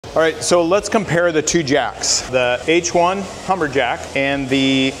All right, so let's compare the two jacks, the H1 Hummer jack and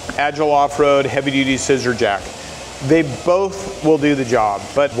the Agile Offroad Heavy Duty Scissor jack. They both will do the job,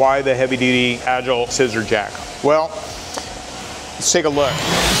 but why the Heavy Duty Agile Scissor jack? Well, let's take a look.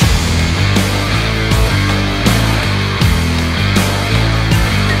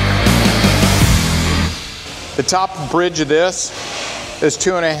 The top bridge of this is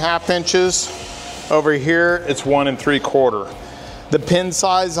 2.5 inches. Over here, it's 1 3/4. The pin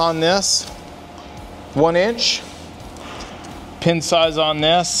size on this, 1 inch. Pin size on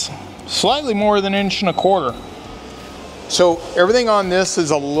this, slightly more than 1.25 inches. So everything on this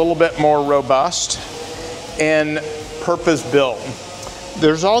is a little bit more robust and purpose built.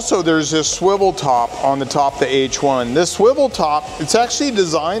 There's this swivel top on the top of the H1. This swivel top, it's actually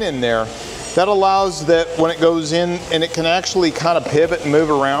designed in there that allows that when it goes in and it can actually kind of pivot and move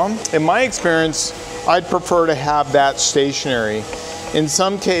around. In my experience, I'd prefer to have that stationary. In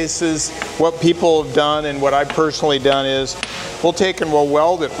some cases, what people have done and what I've personally done is we'll take and we'll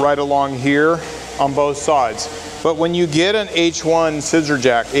weld it right along here on both sides. But when you get an H1 scissor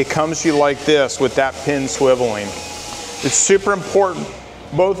jack, it comes to you like this with that pin swiveling. It's super important.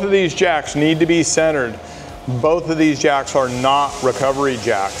 Both of these jacks need to be centered. Both of these jacks are not recovery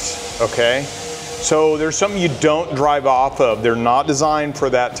jacks, okay? So there's something you don't drive off of. They're not designed for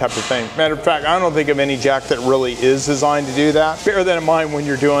that type of thing. Matter of fact, I don't think of any jack that really is designed to do that. Bear that in mind when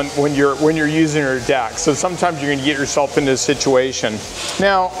you're using your jack. So sometimes you're gonna get yourself into a situation.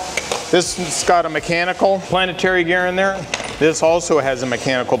 Now, this has got a mechanical planetary gear in there. This also has a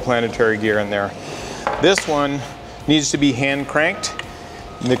mechanical planetary gear in there. This one needs to be hand cranked.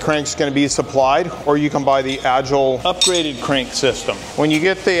 The crank's going to be supplied, or you can buy the Agile upgraded crank system. When you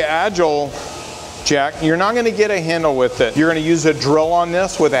get the Agile jack, you're not going to get a handle with it. You're going to use a drill on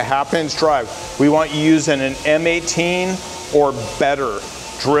this with a 1/2 inch drive. We want you using an M18 or better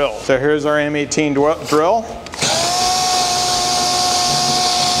drill. So here's our M18 drill.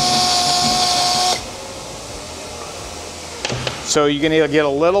 So you're going to get a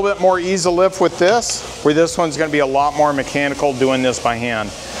little bit more ease of lift with this, where this one's going to be a lot more mechanical doing this by hand.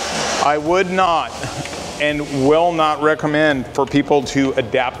 I would not and will not recommend for people to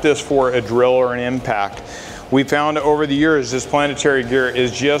adapt this for a drill or an impact. We found over the years this planetary gear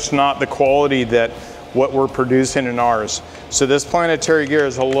is just not the quality that what we're producing in ours. So this planetary gear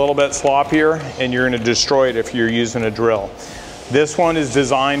is a little bit sloppier and you're going to destroy it if you're using a drill. This one is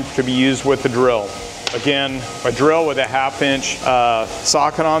designed to be used with a drill. Again, a drill with a 1/2 inch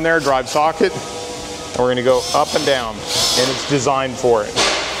socket on there, drive socket, and we're gonna go up and down, and it's designed for it.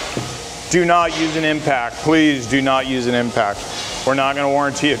 Do not use an impact. Please do not use an impact. We're not gonna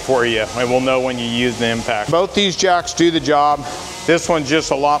warranty it for you, and we'll know when you use the impact. Both these jacks do the job. This one's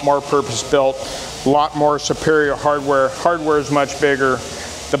just a lot more purpose-built, a lot more superior hardware. Hardware is much bigger.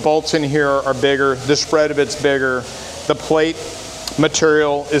 The bolts in here are bigger. The spread of it's bigger. The plate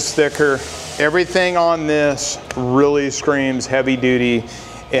material is thicker. Everything on this really screams heavy duty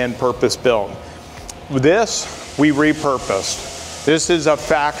and purpose built. This we repurposed. This is a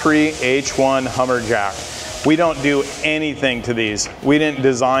factory H1 Hummer jack. We don't do anything to these. We didn't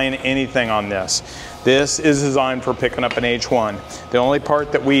design anything on this. This is designed for picking up an H1. The only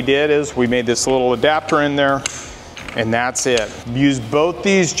part that we did is we made this little adapter in there, and that's it. Use both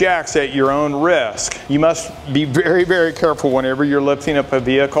these jacks at your own risk. You must be very, very careful whenever you're lifting up a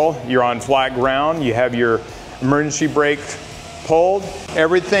vehicle. You're on flat ground, you have your emergency brake pulled.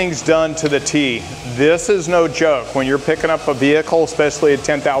 Everything's done to the T. This is no joke. When you're picking up a vehicle, especially a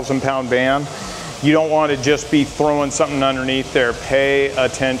 10,000 pound van, you don't want to just be throwing something underneath there. Pay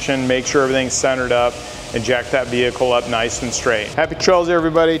attention, make sure everything's centered up, and jack that vehicle up nice and straight. Happy trails,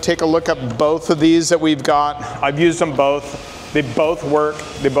 everybody. Take a look at both of these that we've got. I've used them both. They both work.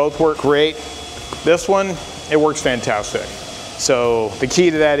 They both work great. This one, it works fantastic. So the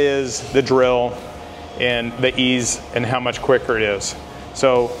key to that is the drill and the ease and how much quicker it is.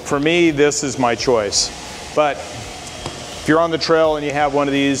 So for me, this is my choice. But if you're on the trail and you have one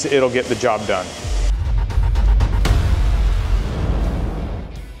of these, it'll get the job done.